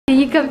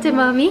come to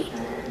mommy?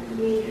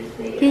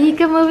 Can you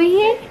come over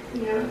here?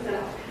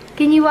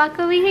 Can you walk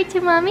over here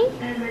to mommy?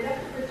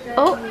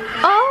 Oh,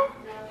 oh,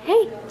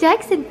 hey,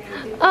 Jackson.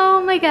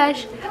 Oh my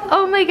gosh,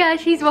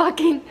 he's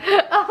walking.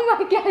 Oh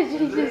my gosh,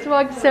 he just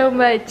walked so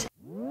much.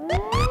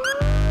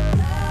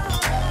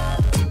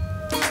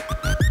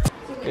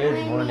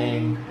 Good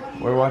morning.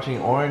 We're watching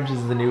Orange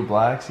is the New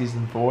Black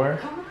season 4.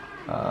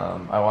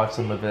 I watched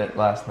some of it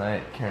last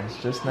night. Karen's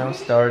just now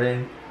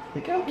starting.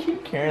 Look how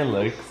cute Karen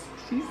looks.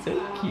 She's so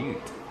cute.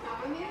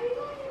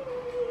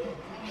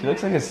 She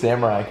looks like a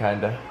samurai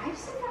kinda.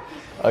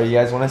 Oh, you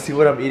guys want to see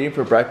what I'm eating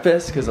for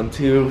breakfast? Because I'm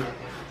too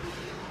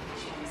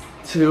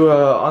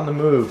on the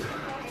move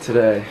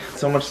today.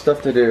 So much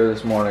stuff to do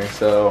this morning.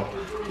 So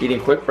eating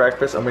quick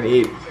breakfast. I'm gonna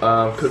eat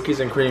cookies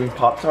and cream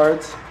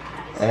Pop-Tarts,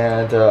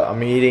 and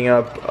I'm eating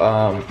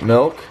up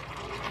milk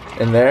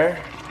in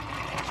there.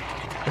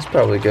 It's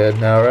probably good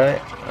now,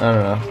 right? I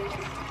don't know.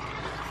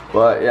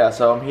 But yeah,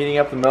 so I'm heating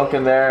up the milk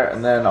in there,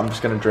 and then I'm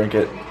just gonna drink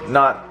it.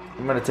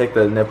 I'm gonna take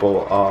the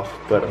nipple off,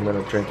 but I'm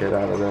gonna drink it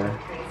out of there.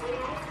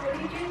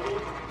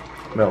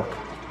 Milk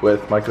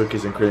with my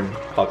cookies and cream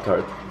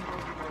Pop-Tart.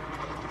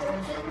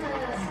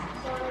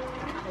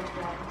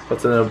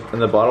 What's in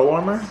the bottle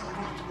warmer?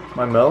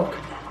 My milk?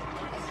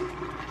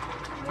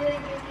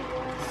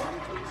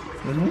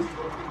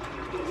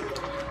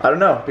 I don't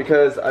know,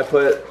 because I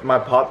put my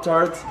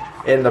Pop-Tarts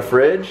in the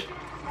fridge,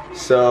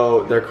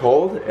 so they're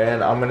cold,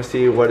 and I'm gonna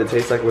see what it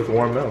tastes like with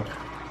warm milk.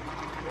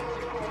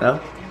 No?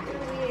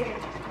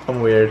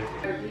 I'm weird.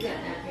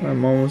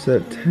 I'm almost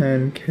at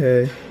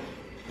 10K.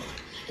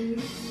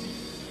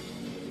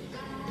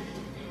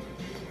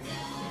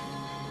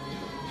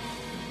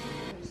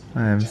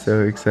 I am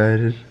so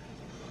excited.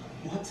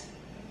 What?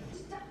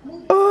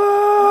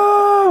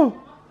 Oh!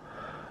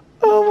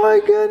 Oh my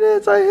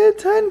goodness, I hit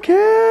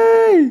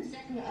 10K!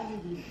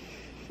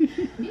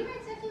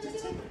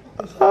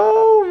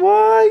 Oh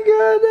my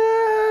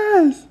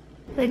goodness!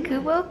 Look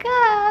who woke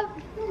up!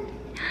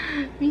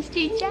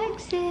 Mr.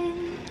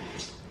 Jackson!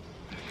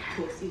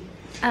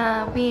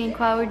 Me and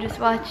Khoa were just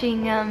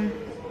watching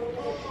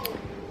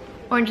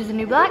Orange is the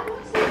New Black.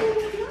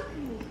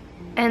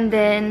 And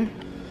then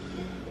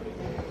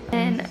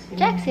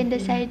Jackson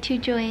decided to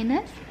join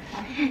us.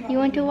 You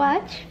want to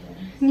watch?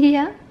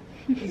 Yeah?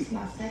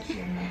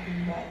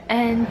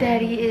 And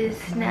Daddy is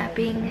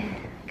snapping,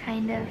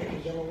 kind of.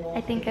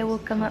 I think I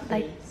woke him up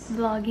by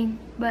vlogging,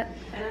 but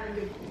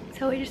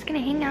so we're just gonna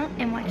hang out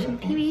and watch some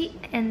TV,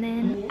 and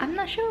then I'm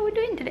not sure what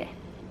we're doing today.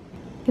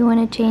 You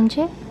want to change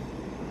it?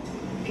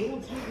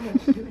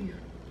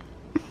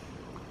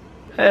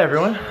 Hey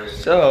everyone,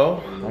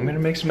 so I'm gonna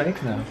make some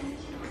eggs now.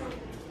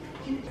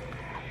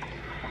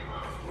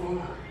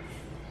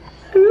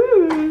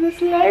 Ooh,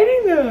 that's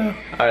lighting up.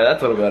 Alright,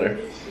 that's a little better.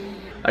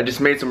 I just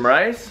made some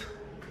rice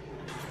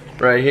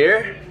right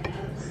here.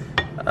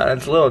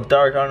 It's a little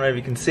dark, I don't know if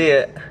you can see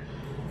it.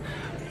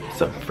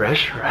 Some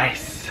fresh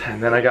rice.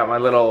 And then I got my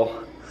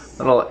little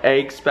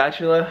egg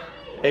spatula,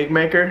 egg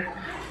maker.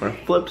 I'm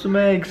gonna flip some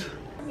eggs.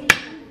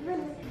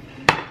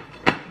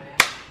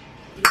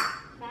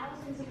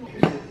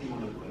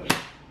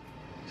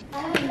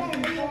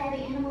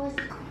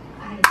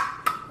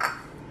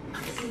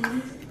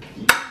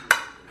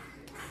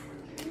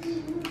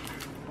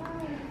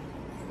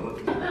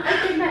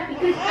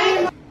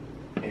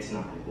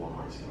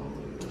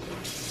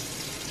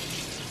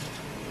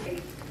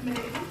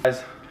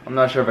 Guys, I'm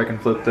not sure if I can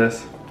flip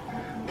this.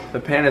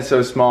 The pan is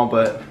so small,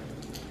 but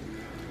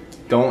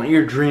don't let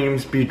your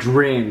dreams be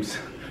dreams.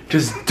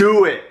 Just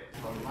do it!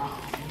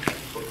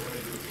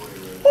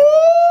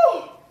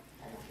 Oh,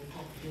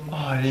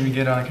 I didn't even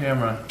get on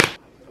camera.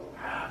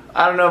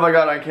 I don't know if I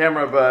got on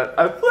camera, but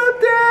I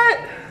flipped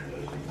it!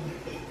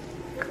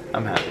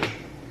 I'm happy.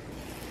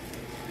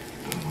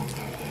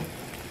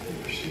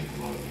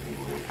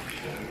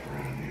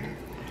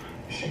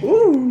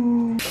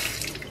 Ooh.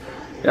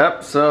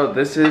 Yep, so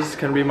this is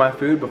gonna be my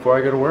food before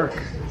I go to work.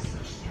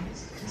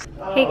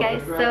 Hey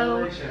guys,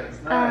 so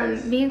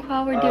me and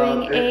Khoa were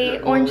doing a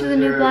Orange is the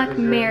New Black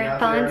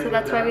marathon, so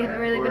that's why we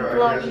haven't really been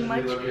vlogging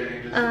much.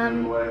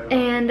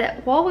 And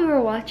while we were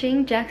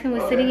watching, Jackson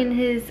was sitting in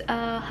his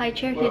high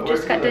chair. He had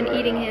just got done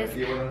eating his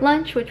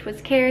lunch, which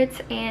was carrots,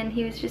 and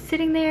he was just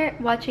sitting there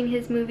watching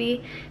his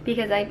movie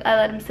because I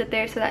let him sit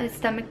there so that his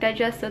stomach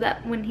digests, so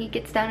that when he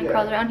gets down and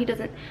crawls around, he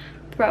doesn't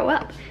throw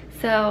up.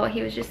 So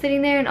he was just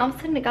sitting there, and all of a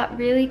sudden it got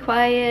really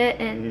quiet,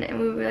 and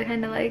we were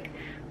kind of like,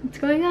 what's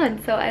going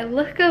on? So I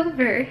look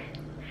over,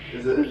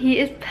 and he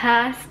is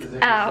passed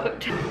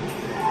out.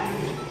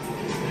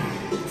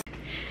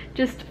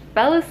 Just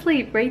fell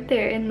asleep right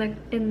there in the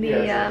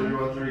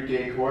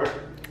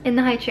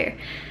high chair.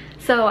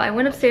 So I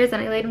went upstairs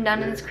and I laid him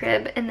down in his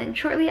crib, and then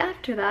shortly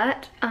after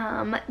that,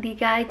 the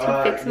guy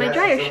to fix my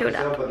dryer showed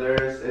up.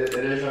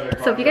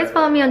 So if you guys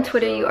follow me on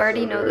Twitter, you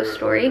already know the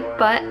story,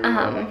 but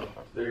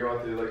they're going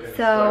through like a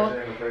so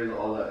appraisal,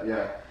 all that,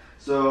 yeah.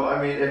 So I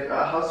mean,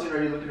 how soon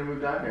are you looking to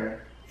move down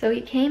here? So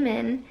he came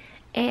in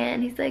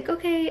And he's like,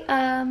 okay,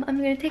 I'm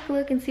gonna take a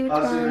look and see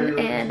what's wrong,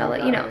 and I'll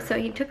let you know. So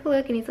he took a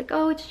look and he's like,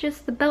 oh, it's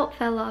just the belt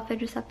fell off. I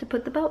just have to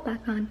put the belt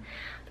back on.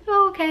 Like,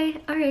 oh,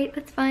 okay, all right,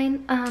 that's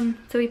fine.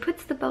 So he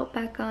puts the belt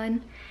back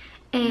on,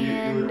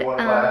 and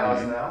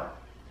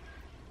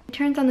he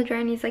turns on the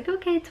dryer and he's like,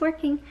 okay, it's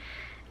working.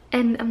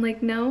 And I'm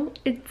like, no,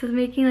 it's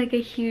making like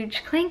a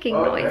huge clanking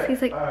noise.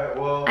 He's like,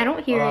 well, I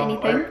don't hear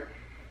anything.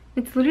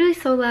 It's literally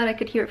so loud I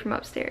could hear it from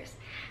upstairs.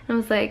 And I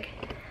was like,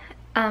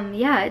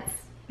 yeah,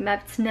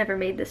 it's never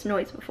made this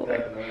noise before.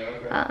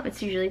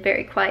 It's usually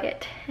very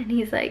quiet. And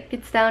he's like,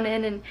 gets down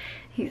in and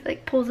he's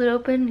like, pulls it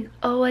open. He's,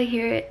 oh, I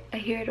hear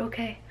it,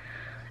 okay.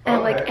 And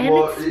I'm like, and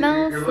it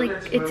smells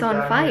like it's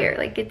on fire.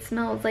 Like it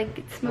smells like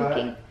it's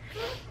smoking.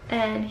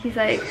 And he's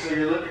like,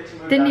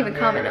 didn't even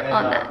comment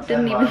on that,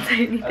 didn't even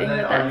say anything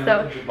with that.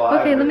 So,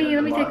 okay, let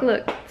me take a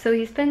look. So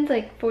he spends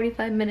like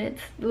 45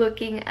 minutes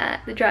looking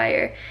at the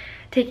dryer,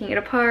 taking it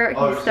apart.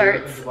 He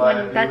starts,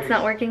 when that's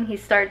not working, he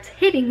starts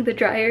hitting the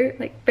dryer,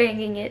 like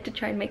banging it to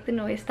try and make the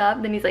noise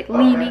stop. Then he's like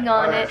leaning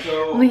on it,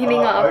 leaning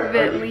off of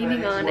it,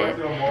 leaning on it.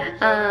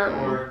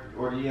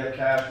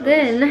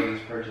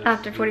 Then,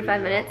 after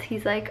 45 minutes,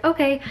 he's like,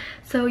 okay,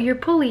 so your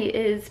pulley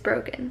is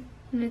broken.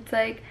 And it's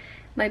like,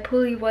 my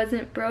pulley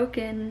wasn't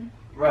broken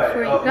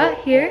before you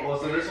got here. So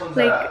this one's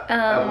like,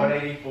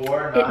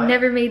 it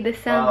never made the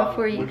sound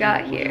before you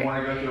got here.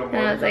 And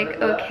I was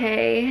like,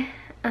 okay,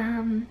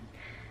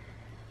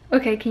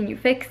 okay, can you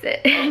fix it?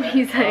 And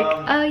he's like,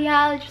 oh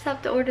yeah, I'll just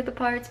have to order the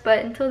parts,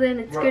 but until then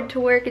it's good to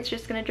work. It's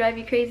just gonna drive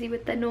you crazy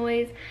with the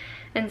noise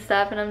and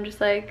stuff. And I'm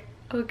just like,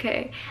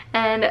 okay.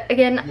 And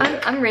again,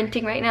 I'm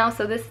renting right now,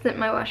 so this isn't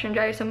my washer and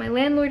dryer. So my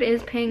landlord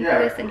is paying for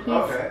this, and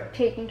he's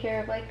taking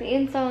care of like the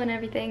install and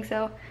everything.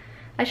 So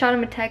I shot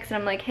him a text and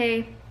I'm like,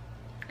 hey,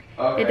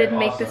 it didn't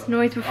make this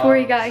noise before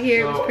you got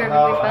here. It was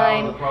perfectly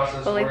fine.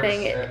 The only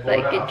thing, it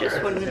just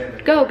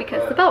wouldn't go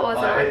because the belt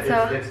wasn't on.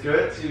 So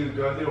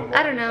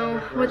I don't know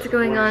what's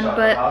going on,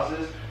 but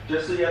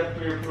that's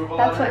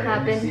what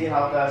happened.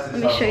 Let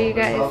me show you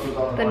guys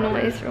the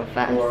noise real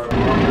fast.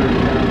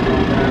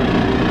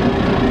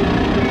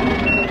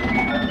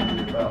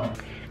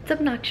 It's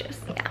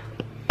obnoxious, yeah.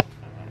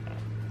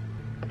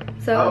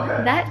 So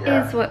that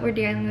is what we're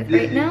dealing with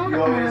right now. You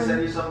want me to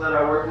send you some that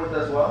I work with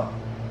as well?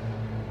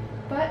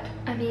 But,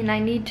 I mean, I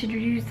need to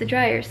use the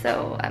dryer,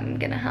 so I'm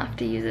gonna have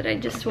to use it. I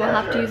just will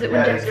have to use it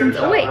when Jackson's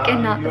awake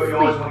and not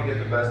asleep.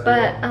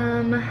 But,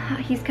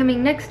 he's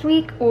coming next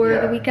week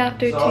or the week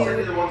after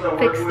to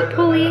fix the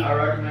pulley,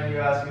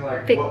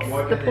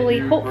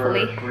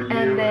 hopefully,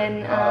 and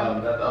then,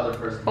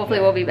 hopefully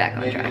we'll be back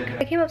on track.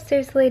 I came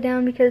upstairs to lay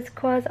down because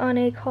Khoa's on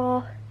a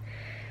call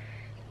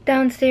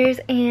downstairs,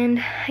 and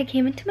I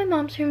came into my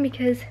mom's room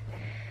because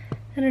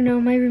I don't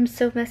know, my room's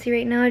so messy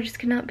right now. I just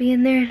could not be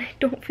in there and I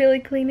don't feel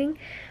like cleaning.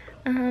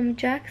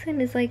 Jackson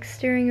is like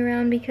stirring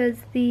around because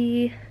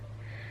the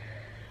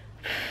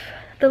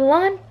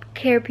lawn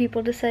care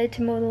people decided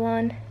to mow the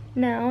lawn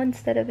now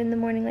instead of in the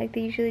morning like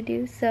they usually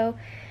do. So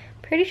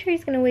pretty sure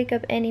he's gonna wake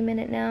up any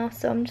minute now.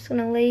 So I'm just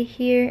gonna lay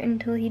here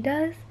until he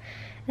does,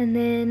 and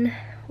then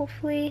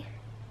hopefully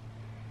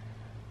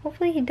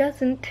he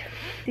doesn't.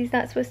 He's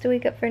not supposed to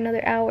wake up for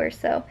another hour,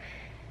 so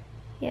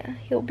yeah,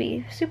 he'll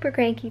be super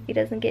cranky if he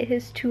doesn't get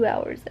his 2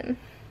 hours in.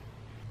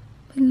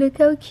 But look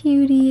how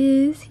cute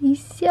he is.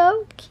 He's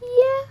so cute.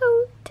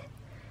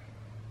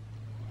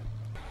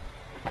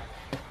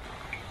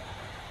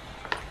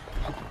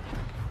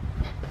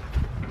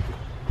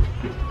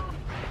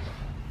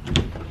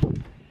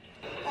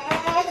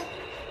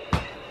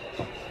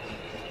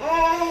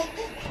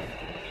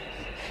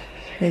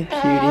 Hey, cutie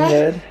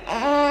head.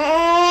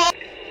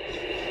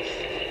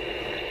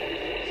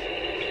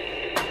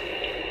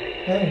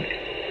 Hey.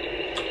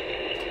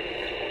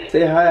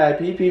 Say hi, I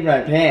pee-peed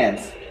my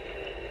pants.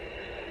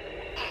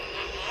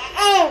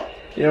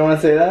 You don't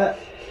want to say that?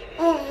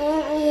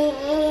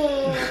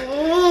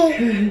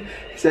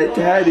 Say,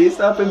 Daddy,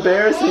 stop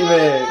embarrassing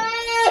me.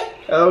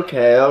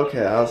 Okay,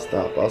 I'll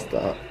stop.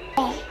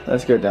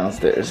 Let's go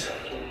downstairs.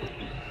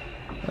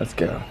 Let's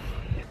go.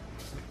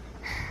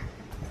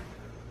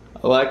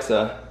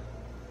 Alexa,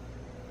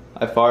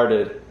 I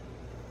farted.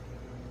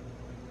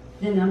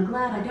 Then I'm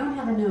glad I don't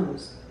have a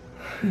nose.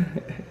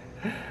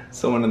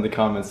 Someone in the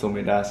comments told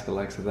me to ask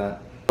Alexa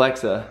that.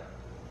 Alexa,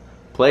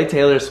 play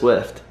Taylor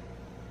Swift.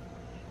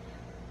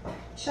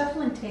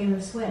 Shuffling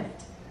Taylor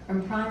Swift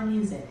from Prime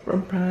Music.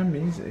 From Prime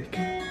Music.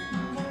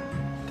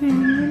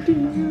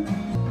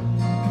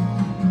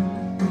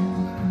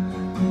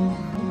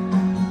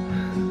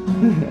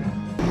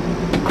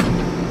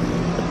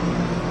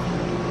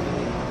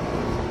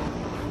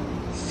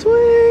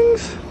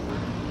 Swings!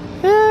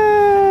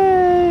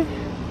 Yay!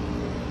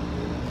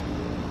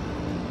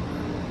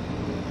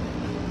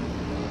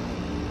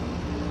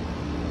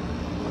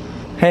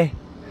 Hey,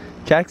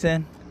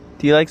 Jackson,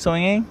 do you like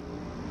swinging?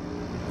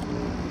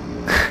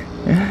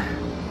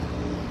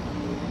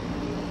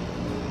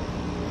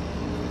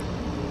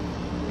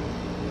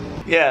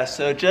 Yeah,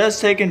 so just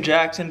taking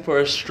Jackson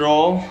for a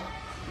stroll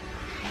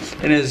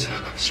in his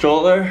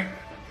stroller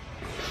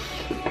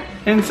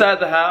inside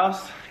the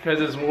house. because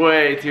it's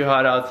way too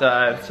hot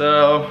outside.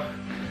 So,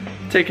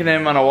 taking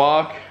him on a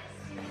walk.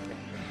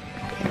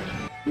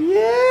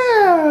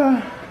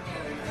 Yeah!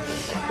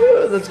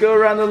 Ooh, let's go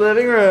around the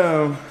living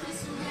room.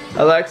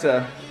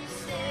 Alexa,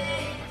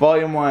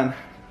 volume 1.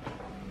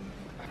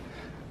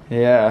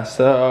 Yeah,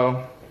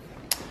 so,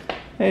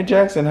 hey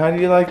Jackson, how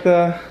do you like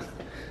the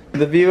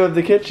view of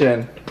the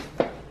kitchen?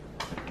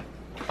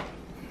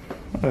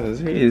 What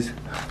is these?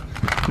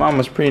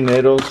 Mama's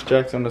prenatals.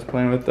 Jackson was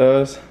playing with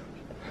those.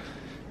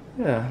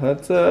 Yeah,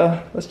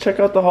 let's check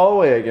out the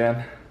hallway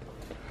again.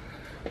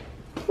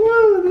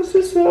 Woo, this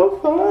is so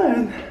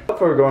fun.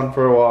 We're going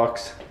for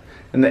walks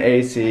in the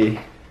AC,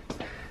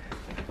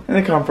 in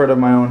the comfort of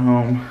my own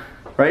home.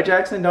 Right,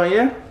 Jackson? Don't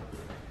you?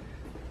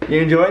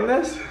 You enjoying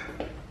this?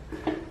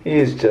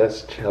 He's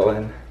just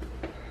chilling.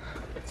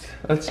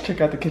 Let's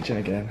check out the kitchen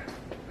again.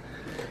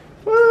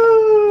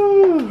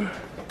 Woo!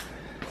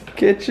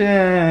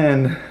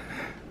 Kitchen.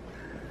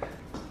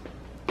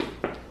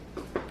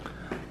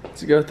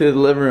 Let's go through the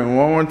living room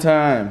one more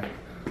time.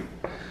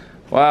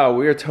 Wow,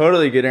 we are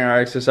totally getting our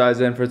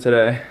exercise in for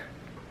today.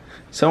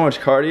 So much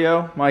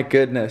cardio, my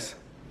goodness.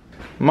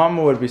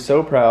 Mama would be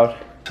so proud.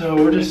 So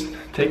we're just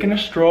taking a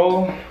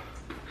stroll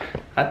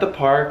at the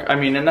park,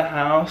 in the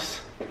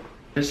house.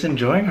 Just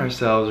enjoying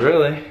ourselves,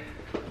 really.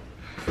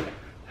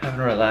 Having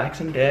a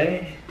relaxing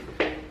day.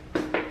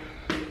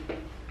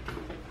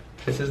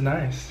 This is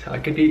nice. I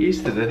could get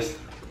used to this.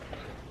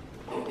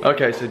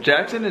 Okay, so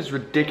Jackson is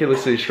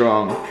ridiculously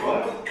strong.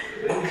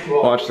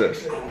 Watch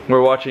this.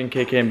 We're watching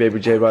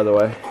KKandbabyJ, by the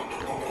way.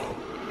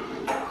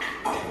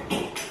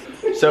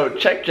 So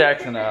check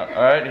Jackson out,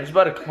 alright? He's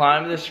about to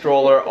climb this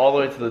stroller all the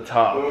way to the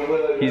top.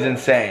 He's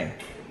insane.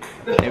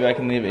 Maybe I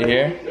can leave it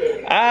here.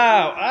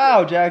 Ow!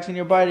 Ow, Jackson,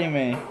 you're biting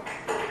me.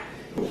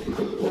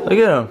 Look at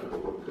him.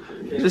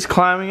 He's just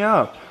climbing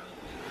up.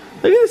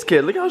 Look at this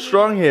kid. Look how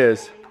strong he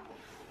is.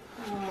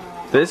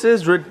 This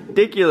is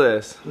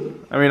ridiculous.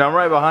 I'm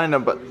right behind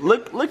him, but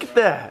look at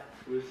that.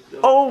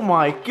 Oh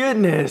my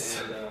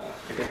goodness.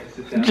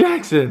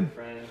 Jackson.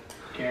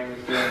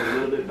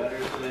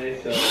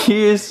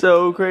 He is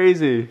so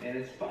crazy.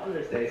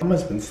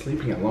 Mama's been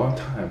sleeping a long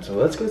time, so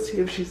let's go see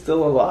if she's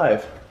still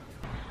alive.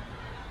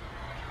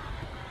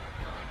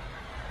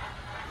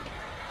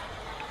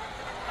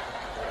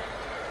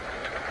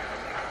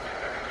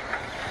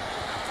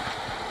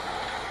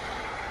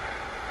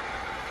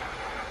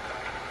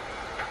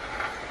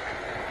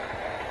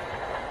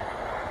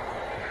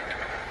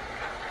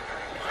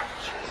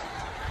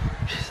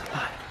 She's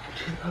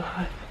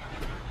alive.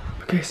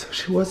 Okay, so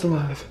she was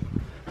alive.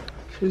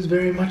 She was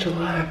very much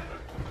alive.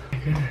 My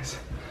goodness.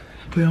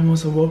 We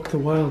almost awoke the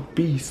wild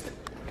beast.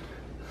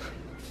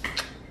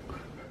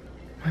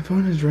 My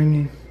phone is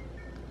ringing.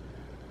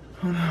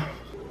 Oh no.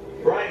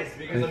 I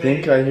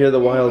think I hear the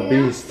wild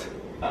beast.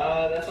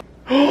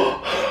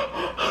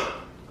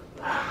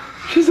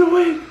 She's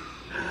awake.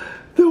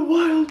 The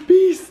wild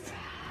beast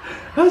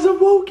has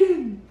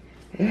awoken.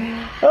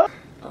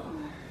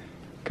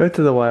 Go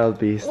to the wild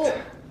beast.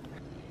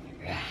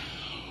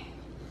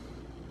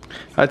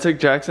 I took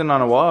Jackson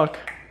on a walk.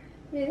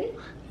 Really?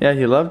 Yeah,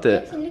 he loved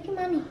it. Jackson, look at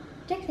mommy.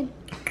 Jackson.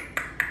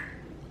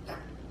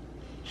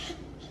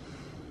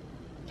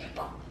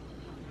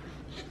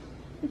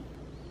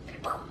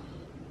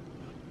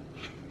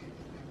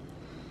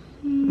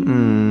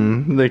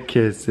 The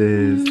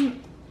kisses.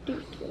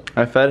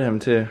 I fed him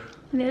too.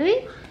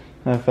 Really?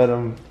 I fed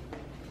him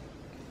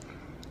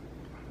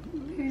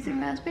Pears and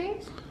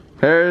raspberries?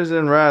 pears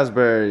and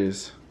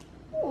raspberries.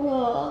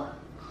 Whoa.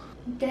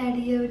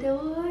 Daddy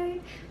adore.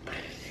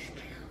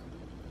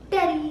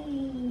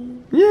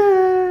 Daddy.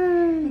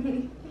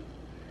 Yay!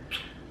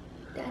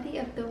 Daddy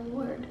of the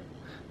award.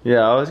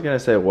 Yeah, I was gonna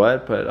say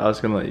what, but I was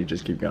gonna let you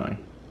just keep going.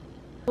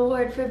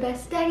 Award for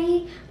best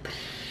daddy.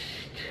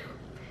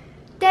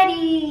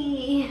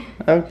 Daddy.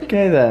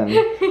 Okay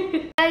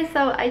then. Guys,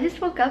 so I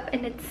just woke up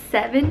and it's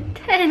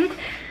 7:10.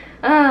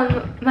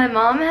 My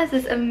mom has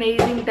this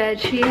amazing bed.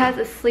 She has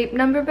a sleep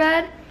number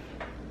bed.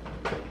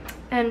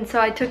 And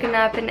so I took a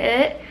nap in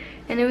it.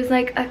 And it was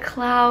like a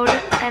cloud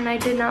and I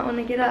did not want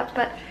to get up.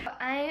 But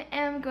I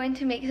am going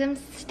to make some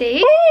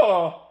steak.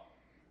 Oh!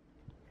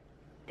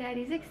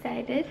 Daddy's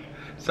excited.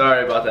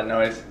 Sorry about that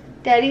noise.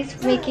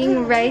 Daddy's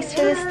making rice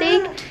for the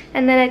steak.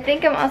 And then I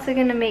think I'm also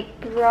going to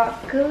make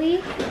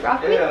broccoli.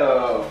 Broccoli?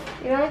 Ew.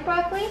 You don't like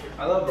broccoli?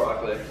 I love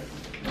broccoli.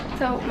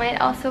 So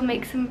might also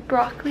make some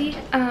broccoli.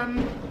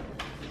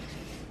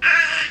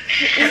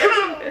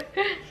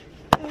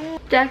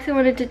 Jackson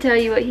wanted to tell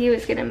you what he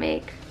was gonna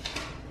make.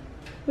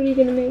 What are you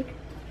gonna make?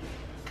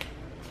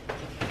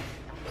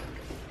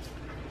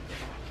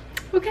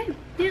 Okay,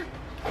 yeah.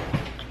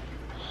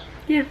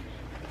 Yeah,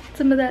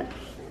 some of that.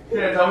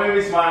 Yeah, tell me to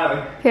be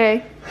smiling.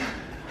 Okay.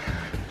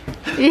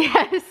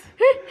 Yes.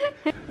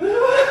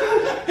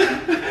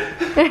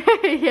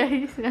 Yeah,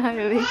 he's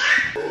smiling.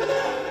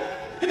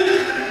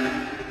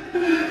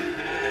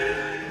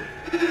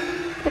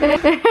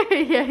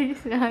 Yeah, he's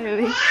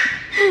smiling.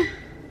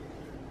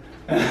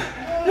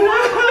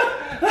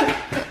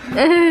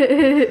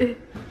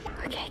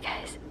 Okay,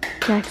 guys.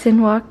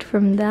 Jackson walked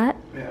from that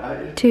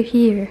to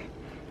here,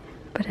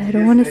 but I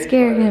don't want to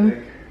scare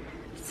him.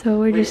 So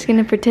we're just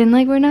gonna pretend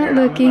like we're not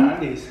looking.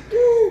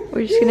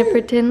 We're just gonna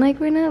pretend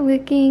like we're not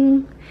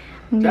looking.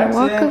 I'm gonna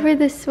walk over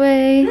this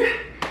way,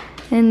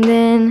 and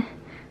then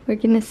we're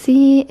gonna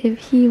see if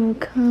he will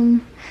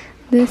come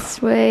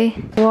this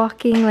way,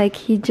 walking like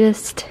he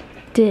just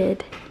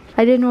did.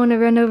 I didn't want to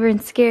run over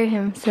and scare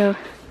him, so.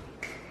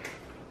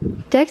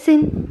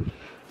 Jackson,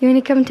 you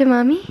wanna come to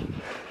mommy?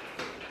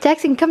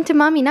 Jackson, come to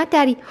mommy, not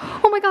daddy.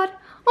 Oh my god,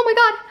 oh my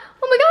god,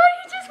 oh my god,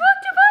 he just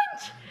walked a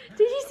bunch.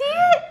 Did you see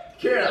it?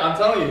 Karen, I'm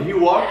telling you, he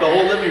walked the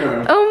whole living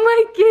room. Oh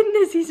my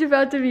goodness, he's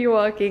about to be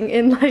walking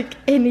in like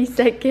any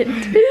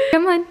second.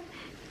 Come on,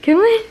 come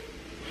on.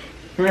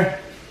 Come here.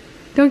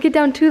 Don't get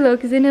down too low,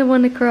 because then he'll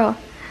want to crawl.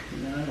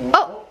 No,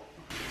 Oh!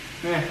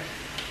 Come here.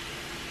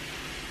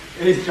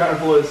 He's trying to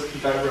pull his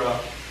diaper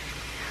off.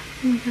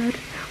 Oh my god.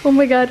 Oh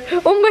my god.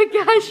 Oh my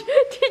gosh.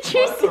 Did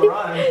you see?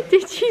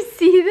 Did you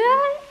see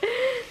that?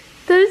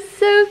 That's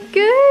so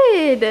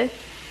good.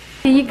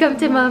 Can you come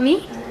to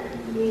mommy?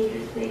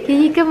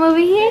 Can you come over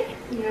here?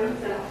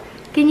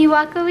 Can you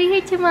walk over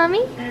here to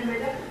mommy?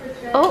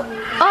 Oh,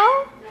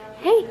 oh.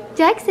 Hey,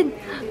 Jackson.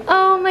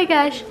 Oh my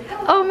gosh.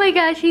 Oh my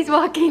gosh, he's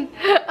walking.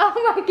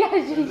 Oh my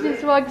gosh, he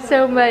just walked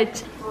so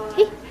much.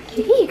 Hey,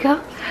 here you go.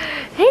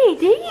 Hey,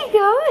 there you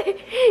go.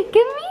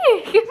 Come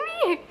here, come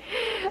here.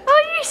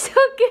 Oh, you're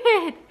so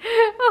good.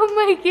 Oh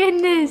my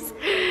goodness.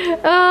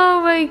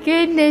 Oh my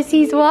goodness,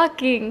 he's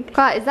walking.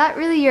 Khoa, is that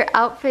really your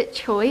outfit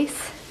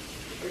choice?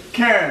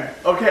 Karen,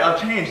 okay, I'll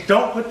change.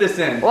 Don't put this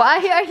in. Why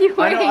are you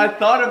wearing I know, I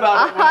thought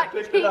about it when I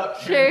picked it up.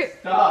 shirt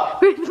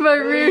Stop. with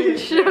maroon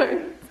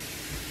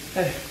shorts?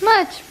 Hey.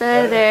 Much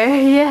better,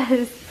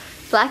 yes.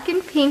 Black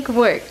and pink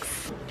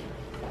works.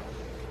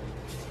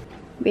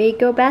 Ready to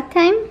go bath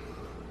time?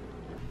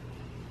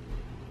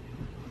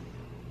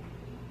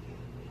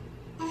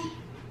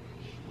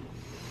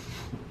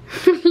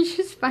 You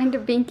just find a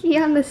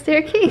binky on the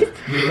staircase?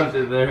 You left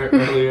it there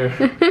earlier.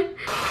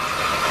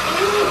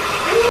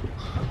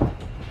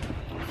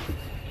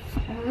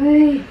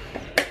 Hey,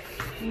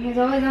 he's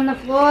always on the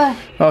floor.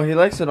 Oh, he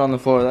likes it on the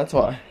floor, that's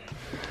why.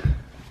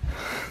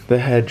 The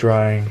head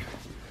drying.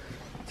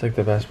 It's like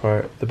the best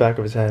part. The back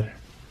of his head.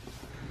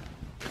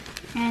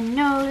 And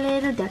no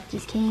little duck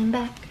just came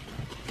back.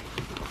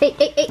 Hey,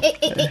 hey, hey, hey,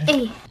 hey, hey,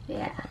 hey.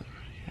 Yeah.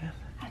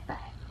 High five.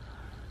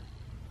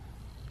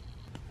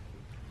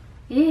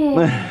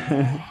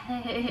 Yeah.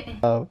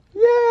 Oh,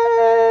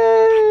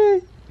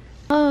 yay!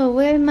 Oh,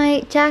 where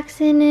might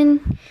Jackson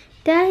and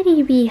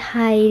Daddy be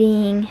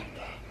hiding?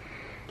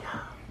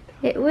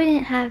 It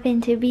wouldn't happen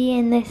to be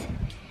in this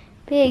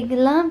big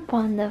lump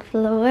on the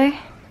floor,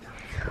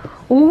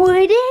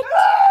 would it?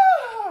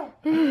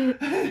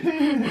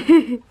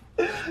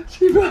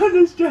 She found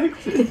us,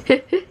 Jackson.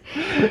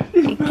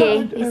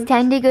 Okay, it's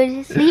time to go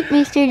to sleep,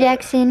 Mr.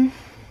 Jackson.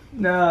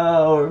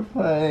 No,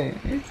 we're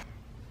playing.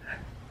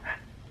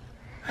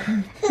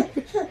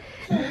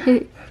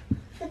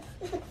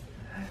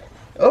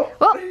 Oh,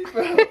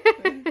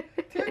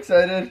 too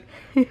excited.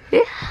 Can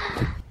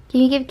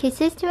you give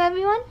kisses to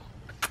everyone?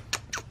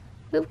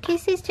 Give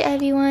kisses to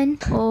everyone.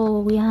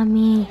 Oh,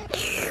 yummy.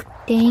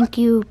 Thank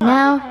you.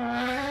 Now,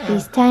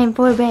 it's time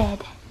for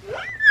bed.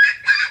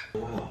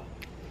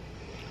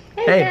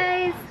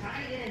 Hey guys.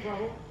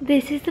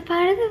 This is the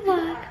part of the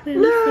vlog where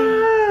we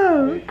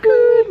say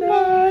good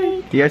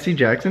night. Do you guys see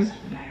Jackson?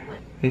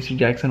 You see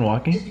Jackson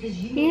walking?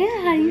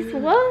 Yeah, he's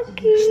walking.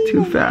 It's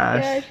too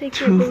fast. Gosh,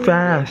 too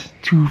fast.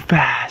 Too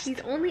fast.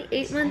 He's only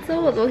 8 months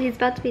old. Well, he's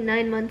about to be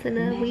 9 months in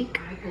a week.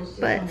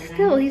 But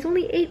still, he's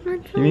only 8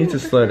 months old. He needs to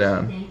slow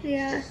down.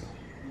 Yeah.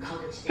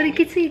 But he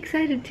gets me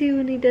excited too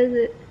when he does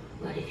it.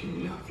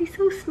 He's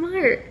so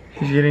smart.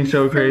 He's getting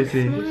so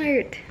crazy. So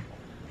smart.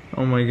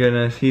 Oh my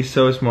goodness, he's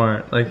so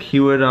smart. Like he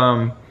would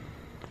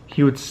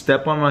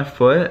step on my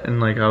foot, and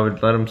like I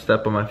would let him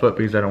step on my foot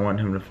because I don't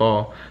want him to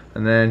fall.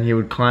 And then he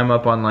would climb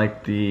up on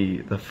like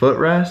the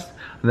footrest,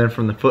 and then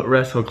from the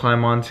footrest he'll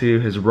climb onto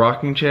his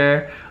rocking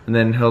chair, and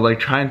then he'll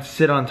like try and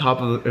sit on top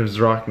of his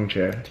rocking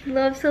chair. He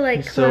loves to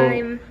like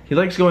climb. He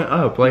likes going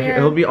up. Like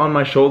he'll be on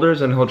my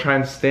shoulders and he'll try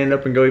and stand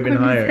up and go even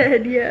higher. His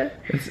head, yeah.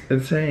 It's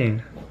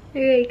insane.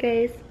 Alright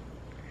guys,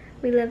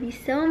 we love you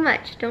so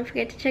much. Don't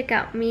forget to check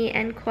out me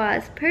and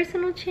Khoa's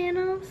personal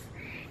channels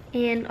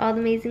and all the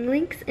amazing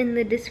links in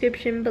the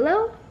description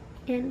below.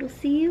 And we'll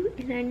see you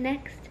in our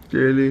next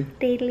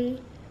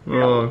daily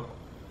vlog.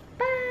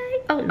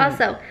 Bye! Oh,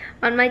 also,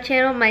 on my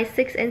channel, my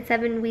 6 and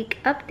 7 week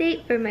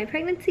update for my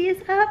pregnancy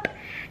is up.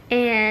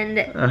 And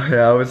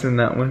yeah, I was in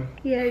that one.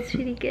 yeah, it's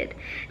pretty good.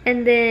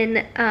 And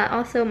then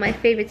also my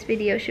favorites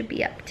video should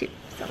be up too.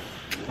 So,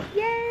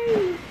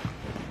 yay!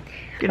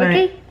 Good night.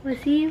 Okay, we'll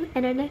see you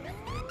in our next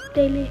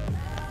daily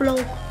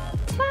vlog.